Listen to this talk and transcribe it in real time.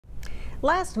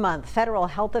Last month, federal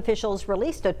health officials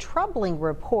released a troubling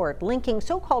report linking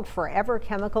so-called forever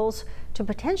chemicals to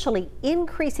potentially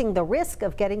increasing the risk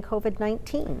of getting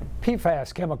COVID-19.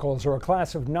 PFAS chemicals are a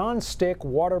class of non-stick,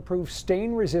 waterproof,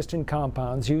 stain-resistant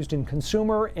compounds used in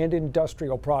consumer and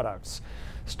industrial products.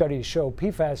 Studies show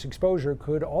PFAS exposure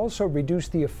could also reduce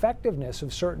the effectiveness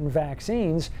of certain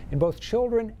vaccines in both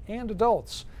children and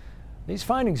adults. These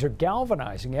findings are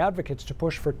galvanizing advocates to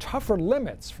push for tougher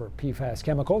limits for PFAS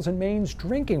chemicals in Maine's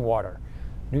drinking water.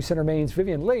 News Center Maine's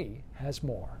Vivian Lee has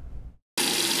more.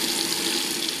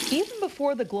 Even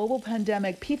before the global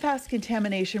pandemic, PFAS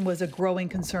contamination was a growing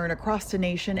concern across the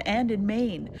nation and in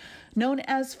Maine. Known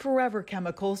as forever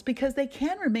chemicals because they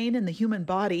can remain in the human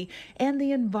body and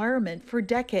the environment for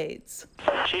decades.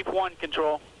 Chief 1,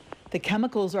 control. The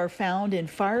chemicals are found in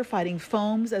firefighting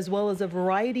foams as well as a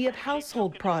variety of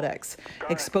household products.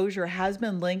 Exposure has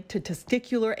been linked to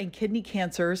testicular and kidney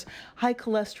cancers, high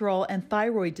cholesterol and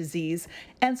thyroid disease,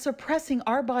 and suppressing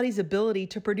our body's ability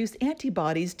to produce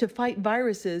antibodies to fight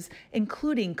viruses,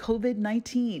 including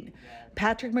COVID-19.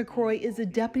 Patrick McCroy is the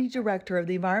Deputy Director of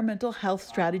the Environmental Health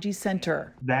Strategy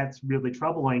Center. That's really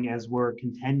troubling as we're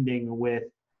contending with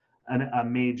a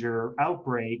major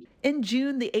outbreak. In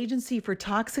June, the Agency for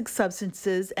Toxic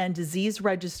Substances and Disease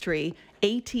Registry,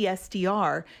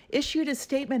 ATSDR, issued a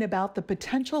statement about the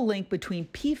potential link between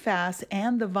PFAS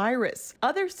and the virus.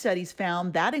 Other studies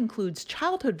found that includes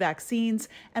childhood vaccines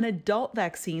and adult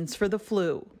vaccines for the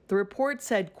flu. The report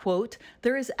said, quote,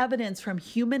 "There is evidence from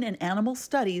human and animal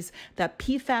studies that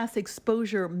PFAS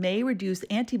exposure may reduce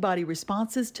antibody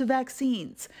responses to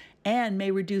vaccines and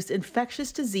may reduce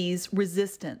infectious disease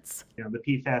resistance." You know, the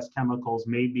PFAS chemicals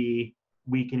may be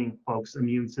weakening folks'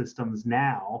 immune systems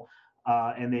now,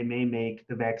 and they may make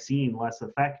the vaccine less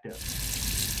effective.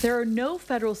 There are no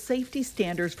federal safety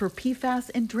standards for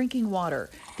PFAS in drinking water.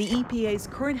 The EPA's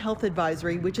current health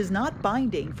advisory, which is not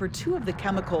binding for two of the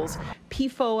chemicals,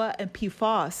 PFOA and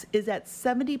PFOS, is at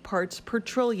 70 parts per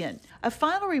trillion. A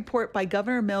final report by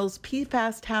Governor Mills'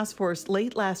 PFAS task force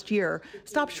late last year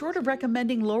stopped short of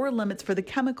recommending lower limits for the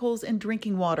chemicals in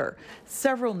drinking water.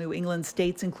 Several New England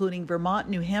states, including Vermont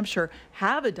and New Hampshire,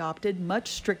 have adopted much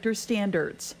stricter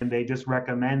standards. And they just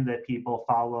recommend that people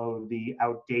follow the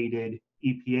outdated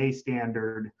EPA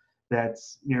standard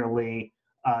that's nearly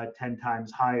 10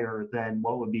 times higher than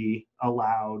what would be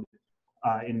allowed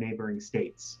in neighboring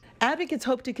states. Advocates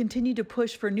hope to continue to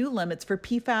push for new limits for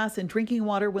PFAS in drinking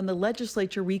water when the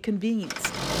legislature reconvenes.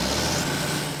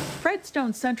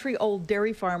 Fredstone's century-old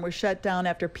dairy farm was shut down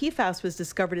after PFAS was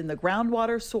discovered in the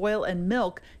groundwater, soil, and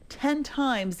milk, 10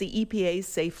 times the EPA's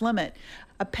safe limit.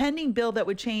 A pending bill that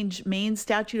would change Maine's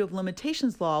statute of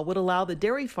limitations law would allow the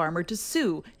dairy farmer to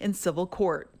sue in civil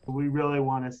court. We really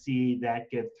want to see that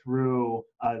get through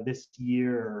this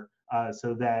year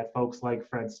so that folks like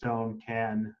Fredstone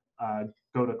can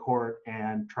go to court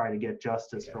and try to get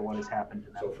justice for what has happened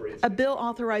to them. A bill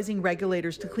authorizing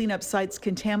regulators to clean up sites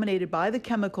contaminated by the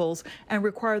chemicals and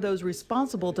require those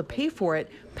responsible to pay for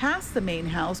it passed the Maine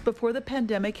House before the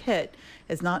pandemic hit.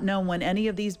 It's not known when any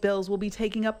of these bills will be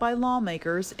taken up by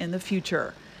lawmakers in the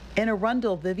future. In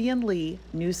Arundel, Vivian Lee,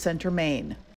 News Center, Maine.